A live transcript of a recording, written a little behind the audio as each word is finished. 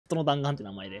トの弾丸って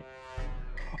名前で。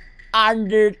アン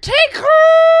ダーテイカー。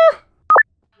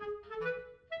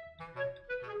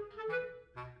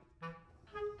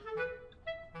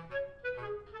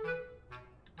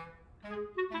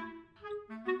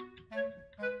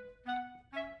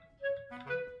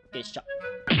よいしょ。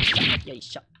よい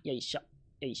しょ。よいしょ。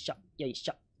よいしょ。よいし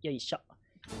ょ。よいしょ。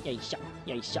よいしょ。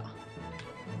よいしょ。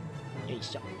よい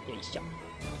しょ。よいしょ。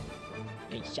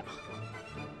よいしょ。よ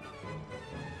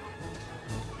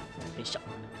いしょ。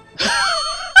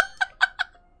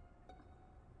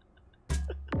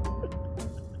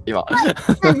今。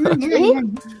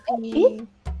え？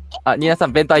あ、ニーナさ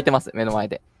ん、弁当開いてます。目の前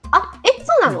で。あ、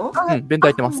そうなの？うん、弁当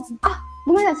開いてます。あ、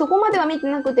ごめんなさい、そこまでは見て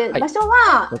なくて、はい場所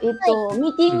は、ミー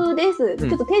ティングです。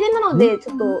ちょっと停電なので、ち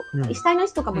ょっと、死体の位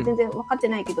置とかも全然分かって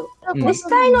ないけど、で、死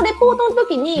体のレポートの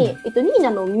時に、ニーナ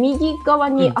の右側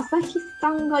に朝日さ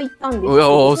んがいたんですよ。いや、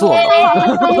そうなん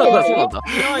だ。そうなんだ。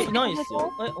ないっす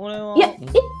よ。俺は。いや、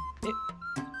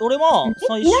俺は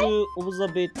最終オブザ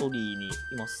ベートリーにい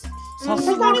ます。さ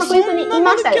すがに確実にい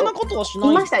ましたよ。なことはしな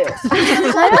い。いましたよ。確実にい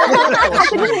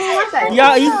ましたよ。い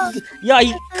や、一回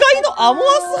のアモアス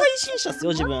配信者っす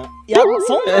よ、自分。いや、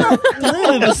そんなム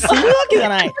ーブするわけが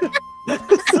ない。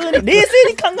普通に、冷静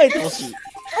に考えてほしい。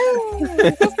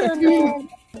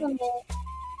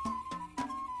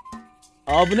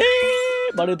あぶね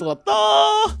ー。バレるとこだったー。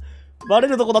バレ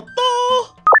るとこだったー。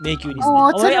迷宮です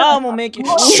ね。ああ、もう迷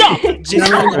宮。しゃちな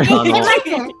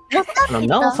みに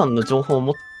なおさんの情報を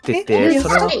持ってて、そ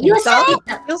れはよしあ、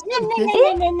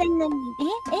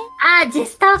ジェ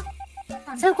スター。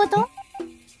そういうこと？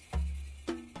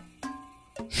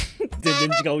全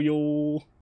然違うよー。